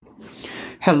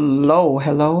Hello,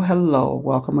 hello, hello.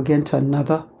 Welcome again to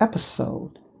another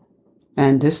episode.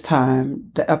 And this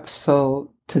time, the episode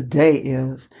today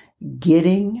is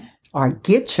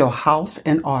get your house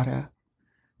in order.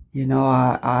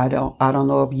 I don't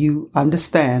know if you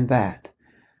understand that,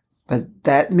 but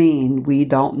that means we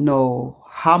don't know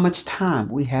how much time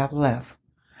we have left,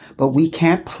 but we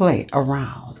can't play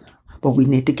around, but we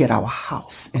need to get our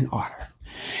house in order.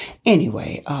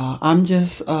 Anyway, I'm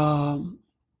just,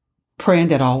 praying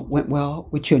that all went well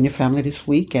with you and your family this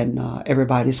week and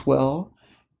everybody's well,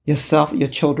 yourself, your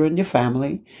children, your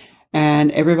family, and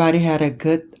everybody had a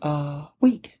good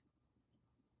week.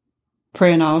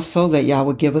 Praying also that Yah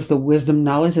would give us the wisdom,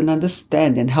 knowledge, and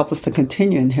understanding, help us to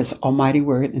continue in His almighty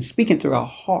word and speaking through our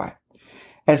heart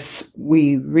as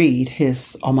we read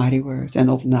His almighty words and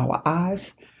open our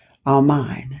eyes, our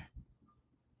mind,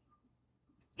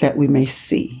 that we may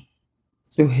see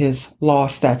through His law,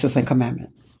 statutes, and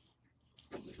commandments.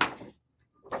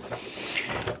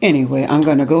 Anyway, I'm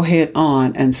going to go ahead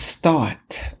on and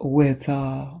start with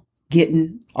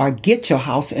get your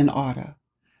house in order.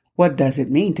 What does it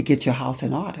mean to get your house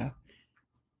in order?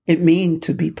 It means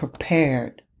to be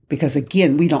prepared because,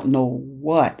 again, we don't know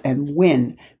what and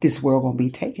when this world going to be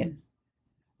taken.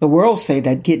 The world say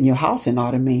that getting your house in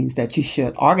order means that you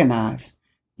should organize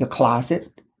your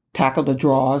closet, tackle the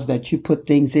drawers that you put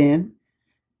things in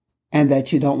and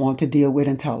that you don't want to deal with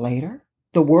until later.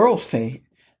 The world say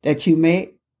that you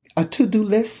make a to-do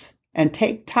list and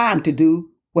take time to do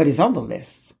what is on the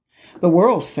list. The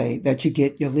world say that you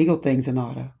get your legal things in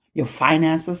order, your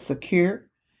finances secure.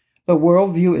 The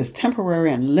worldview is temporary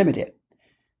and limited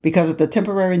because of the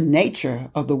temporary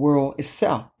nature of the world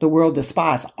itself. The world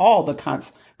despises all the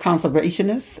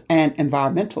conservationists and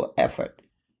environmental effort.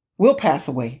 Will pass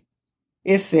away.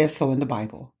 It says so in the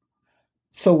Bible.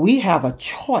 So we have a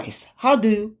choice. How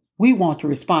do we want to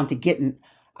respond to getting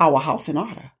our house in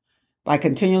order? By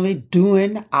continually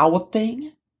doing our thing?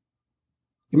 You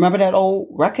remember that old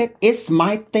record? It's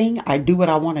my thing. I do what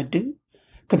I want to do.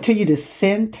 Continue to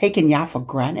sin, taking Yah for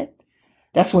granted.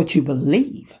 That's what you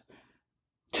believe.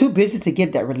 Too busy to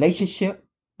get that relationship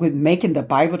with making the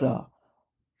Bible the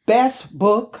best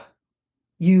book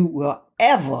you will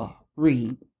ever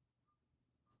read.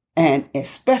 And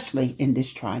especially in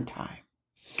this trying time.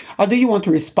 Or do you want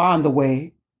to respond the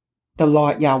way the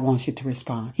Lord Yah wants you to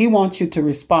respond? He wants you to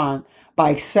respond by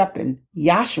accepting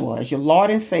Yahshua as your Lord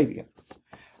and Savior,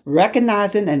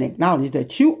 recognizing and acknowledge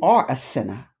that you are a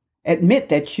sinner. Admit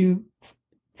that you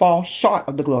fall short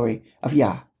of the glory of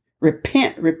Yah.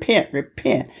 Repent,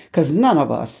 because none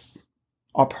of us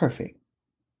are perfect.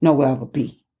 No will ever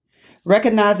be.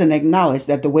 Recognize and acknowledge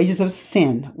that the wages of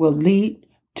sin will lead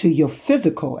to your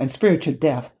physical and spiritual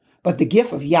death, but the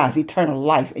gift of Yah is eternal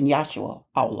life in Yahshua,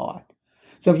 our Lord.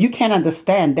 So if you can't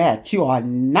understand that you are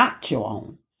not your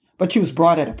own, but you was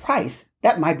brought at a price,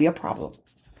 that might be a problem.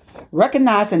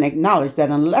 Recognize and acknowledge that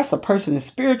unless a person is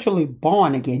spiritually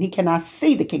born again, he cannot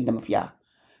see the kingdom of Yah.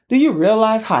 Do you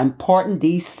realize how important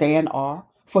these sayings are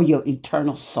for your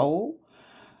eternal soul?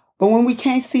 But when we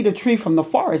can't see the tree from the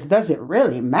forest, does it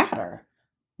really matter?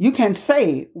 You can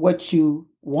say what you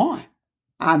want.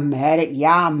 I'm mad at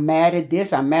Yah, I'm mad at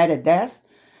this, I'm mad at that.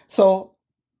 So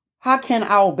how can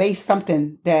I obey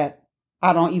something that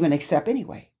I don't even accept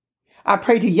anyway? I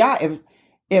pray to Yah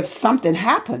if something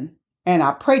happened, and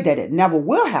I pray that it never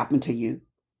will happen to you.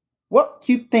 What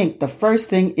do you think the first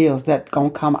thing is that's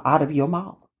going to come out of your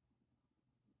mouth?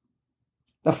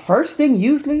 The first thing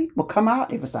usually will come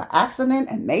out if it's an accident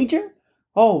and major.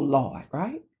 Oh, Lord,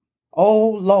 right? Oh,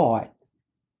 Lord.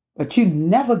 But you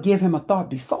never give him a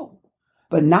thought before.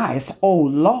 But now it's, oh,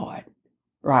 Lord,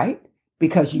 right?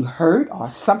 Because you heard or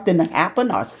something that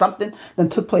happened or something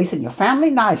that took place in your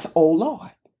family. Now it's, oh, Lord.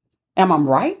 Am I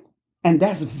right? And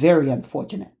that's very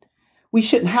unfortunate. We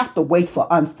shouldn't have to wait for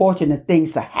unfortunate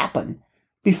things to happen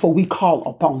before we call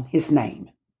upon his name.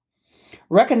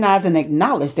 Recognize and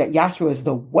acknowledge that Yahshua is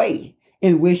the way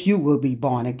in which you will be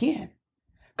born again.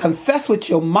 Confess with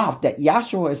your mouth that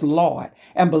Yahshua is Lord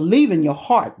and believe in your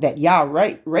heart that Yah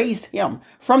raised him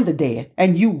from the dead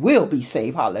and you will be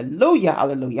saved. Hallelujah,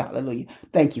 hallelujah, hallelujah.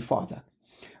 Thank you, Father.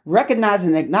 Recognize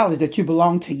and acknowledge that you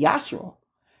belong to Yahshua.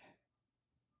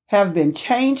 Have been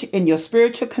changed in your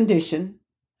spiritual condition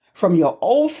from your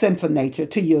old sinful nature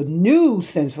to your new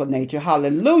sinful nature.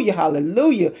 Hallelujah,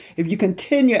 hallelujah. If you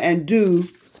continue and do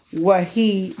what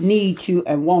he needs you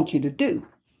and wants you to do.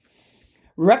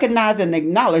 Recognize and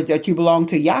acknowledge that you belong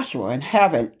to Yahshua and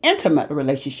have an intimate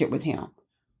relationship with him.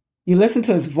 You listen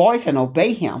to his voice and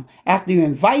obey him after you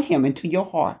invite him into your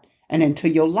heart and into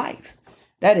your life.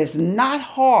 That is not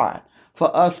hard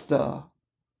for us to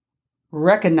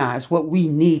recognize what we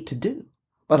need to do.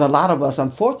 But a lot of us,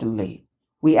 unfortunately,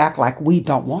 we act like we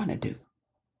don't want to do.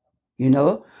 You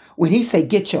know, when he say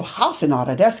get your house in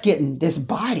order, that's getting this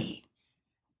body.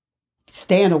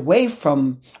 Staying away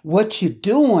from what you're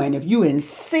doing. If you're in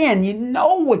sin, you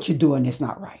know what you're doing is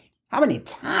not right. How many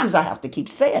times I have to keep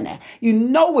saying that? You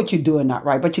know what you're doing not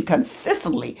right, but you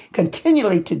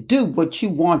continually to do what you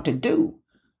want to do.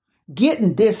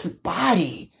 Getting this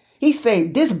body. He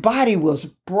said this body was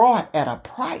brought at a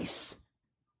price.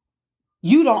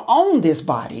 You don't own this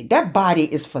body. That body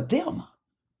is for them.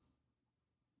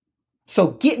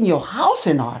 So getting your house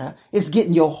in order is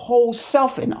getting your whole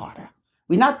self in order.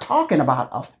 We're not talking about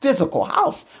a physical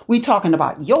house. We're talking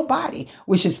about your body,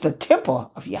 which is the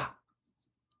temple of Yah.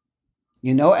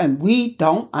 You know, and we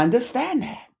don't understand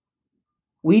that.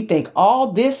 We think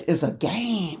all this is a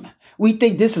game. We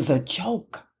think this is a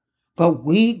joke. But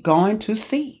we going to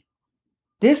see.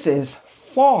 This is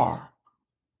far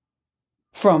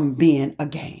from being a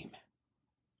game.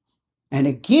 And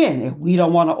again, if we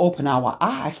don't want to open our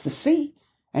eyes to see,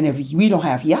 and if we don't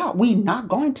have Yah, we're not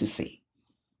going to see.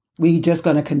 We're just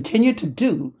going to continue to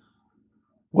do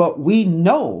what we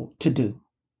know to do.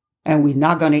 And we're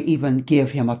not going to even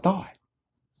give him a thought.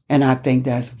 And I think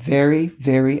that's very,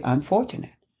 very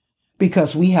unfortunate.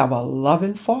 Because we have a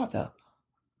loving Father.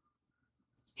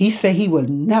 He said he would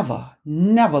never,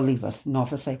 never leave us nor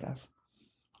forsake us.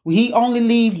 He only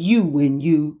leave you when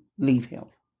you leave him.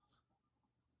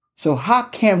 So how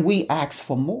can we ask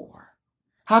for more?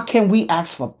 How can we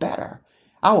ask for better?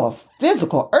 Our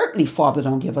physical, earthly father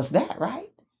don't give us that, right?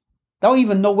 Don't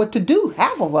even know what to do.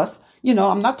 Half of us, you know,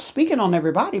 I'm not speaking on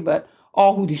everybody, but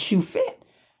all who the shoe fit.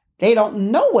 They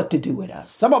don't know what to do with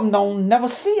us. Some of them don't never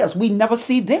see us. We never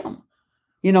see them.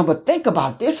 You know, but think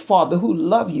about this Father who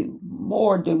loves you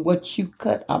more than what you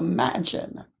could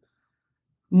imagine.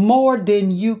 More than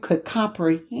you could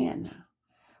comprehend.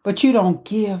 But you don't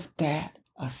give that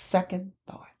a second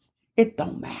thought. It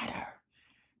don't matter.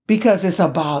 Because it's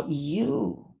about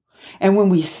you. And when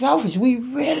we selfish, we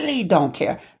really don't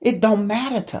care. It don't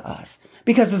matter to us.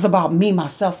 Because it's about me,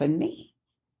 myself, and me.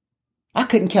 I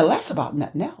couldn't care less about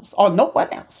nothing else. Or no one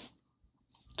else.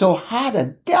 So how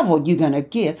the devil you going to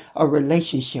get a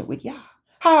relationship with Yah?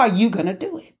 How are you going to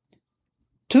do it?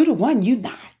 2-to-1, you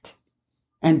not.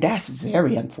 And that's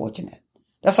very unfortunate.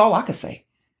 That's all I can say.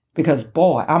 Because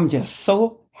boy, I'm just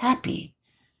so happy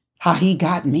how he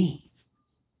got me.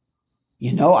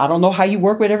 You know, I don't know how you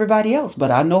work with everybody else,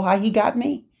 but I know how he got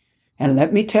me. And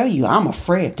let me tell you, I'm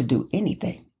afraid to do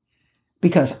anything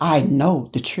because I know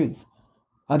the truth.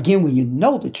 Again, when you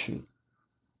know the truth,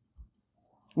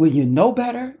 when you know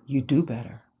better, you do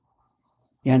better.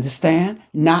 You understand?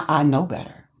 Now I know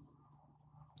better.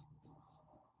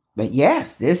 But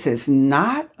yes, this is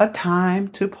not a time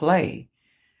to play.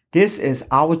 This is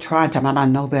our trying time. And I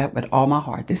know that with all my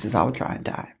heart. This is our trying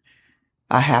time.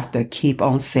 I have to keep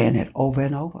on saying it over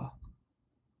and over.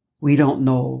 We don't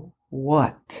know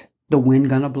what the wind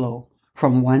gonna blow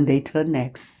from one day to the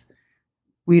next.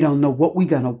 We don't know what we're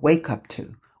gonna wake up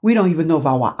to. We don't even know if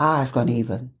our eyes gonna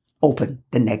even open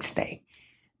the next day.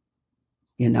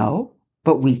 You know?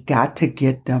 But we got to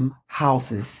get them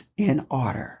houses in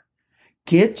order.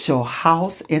 Get your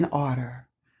house in order.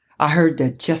 I heard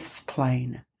that just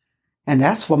plain. And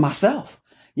that's for myself.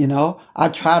 You know, I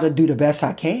try to do the best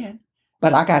I can.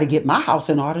 But I got to get my house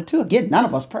in order too. Again, none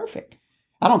of us perfect.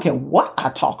 I don't care what I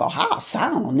talk or how I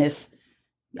sound on this.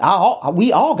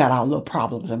 We all got our little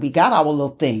problems and we got our little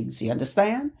things. You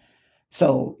understand?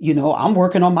 So, you know, I'm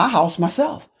working on my house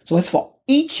myself. So it's for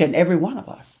each and every one of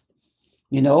us.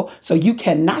 You know, so you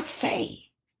cannot say,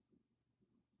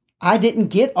 I didn't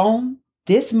get on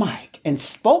this mic and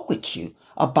spoke with you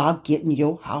about getting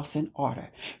your house in order.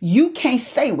 You can't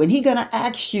say when he going to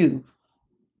ask you,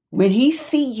 when he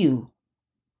see you,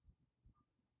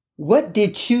 what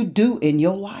did you do in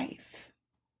your life?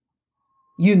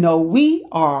 You know, we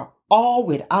are all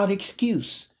without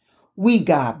excuse. We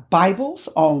got Bibles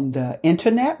on the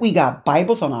internet. We got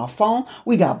Bibles on our phone.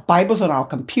 We got Bibles on our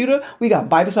computer. We got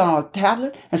Bibles on our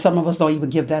tablet. And some of us don't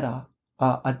even give that a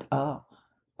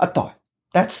thought.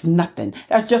 That's nothing.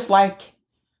 That's just like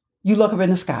you look up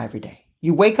in the sky every day.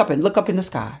 You wake up and look up in the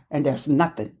sky and there's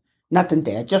nothing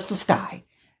there, just the sky.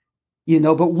 You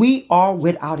know, but we are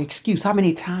without excuse. How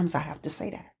many times I have to say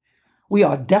that? We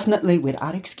are definitely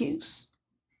without excuse.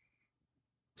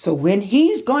 So when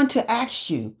he's going to ask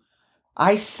you,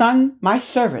 I son, my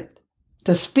servant,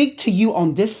 to speak to you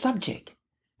on this subject,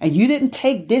 and you didn't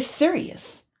take this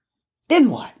serious, then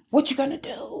what? What you going to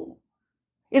do?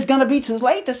 It's going to be too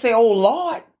late to say, oh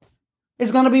Lord.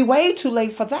 It's going to be way too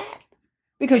late for that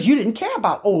because you didn't care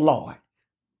about, oh Lord.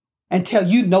 until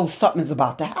you know something's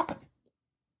about to happen.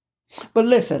 But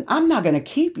listen, I'm not going to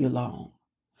keep you long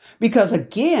because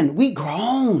again, we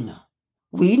grown.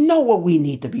 We know what we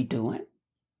need to be doing.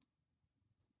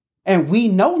 And we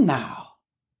know now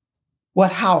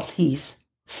what house he's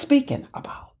speaking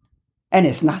about. And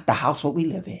it's not the house what we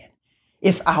live in.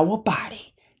 It's our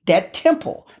body, that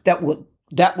temple that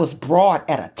was bought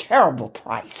at a terrible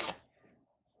price.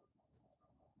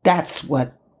 That's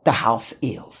what the house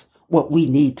is, what we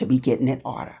need to be getting in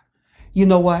order. You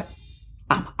know what?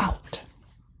 I'm out.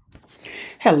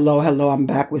 Hello. I'm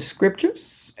back with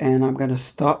scriptures, and I'm going to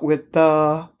start with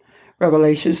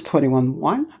Revelations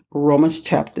 21:1, Romans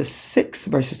chapter 6,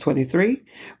 verses 23,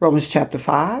 Romans chapter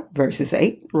 5, verses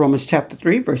 8, Romans chapter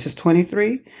 3, verses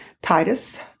 23,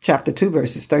 Titus chapter 2,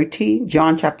 verses 13,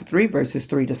 John chapter 3, verses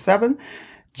 3 to 7,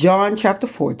 John chapter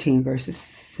 14, verses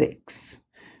 6.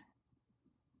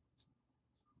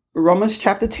 Romans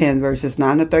chapter 10, verses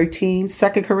 9 to 13, 2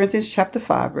 Corinthians chapter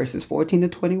 5, verses 14 to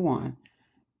 21,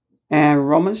 and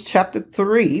Romans chapter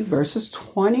 3, verses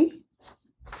 20,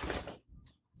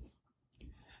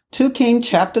 2 Kings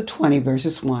chapter 20,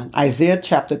 verses 1, Isaiah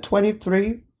chapter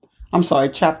 38,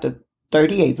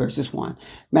 verses 1,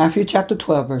 Matthew chapter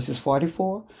 12, verses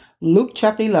 44, Luke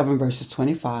chapter 11, verses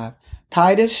 25,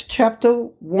 Titus chapter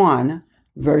 1,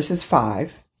 verses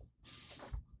 5,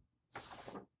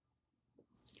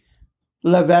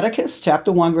 Leviticus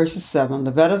chapter 1, verses 7,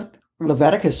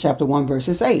 Leviticus chapter 1,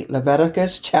 verses 8,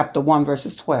 Leviticus chapter 1,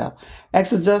 verses 12,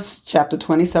 Exodus chapter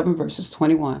 27, verses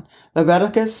 21,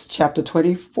 Leviticus chapter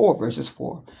 24, verses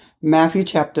 4, Matthew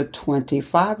chapter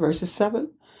 25, verses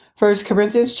 7, 1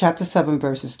 Corinthians chapter 7,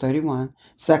 verses 31,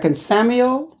 2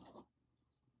 Samuel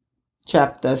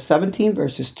chapter 17,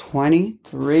 verses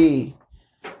 23.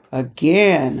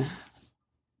 Again,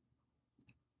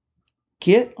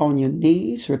 get on your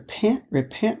knees, repent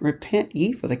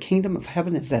ye, for the kingdom of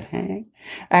heaven is at hand.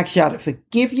 Ask y'all to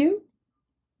forgive you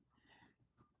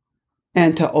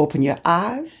and to open your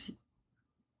eyes,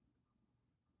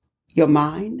 your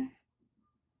mind,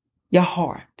 your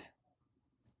heart,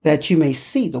 that you may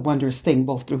see the wondrous thing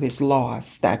both through his laws,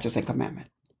 statutes, and commandments.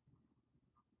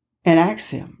 And ask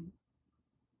him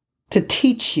to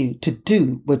teach you to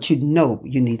do what you know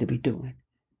you need to be doing.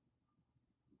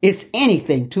 Is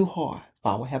anything too hard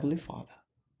for our Heavenly Father?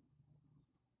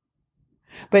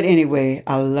 But anyway,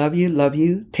 I love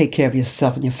you. Take care of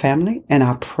yourself and your family. And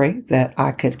I pray that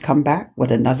I could come back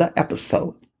with another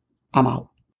episode. I'm out.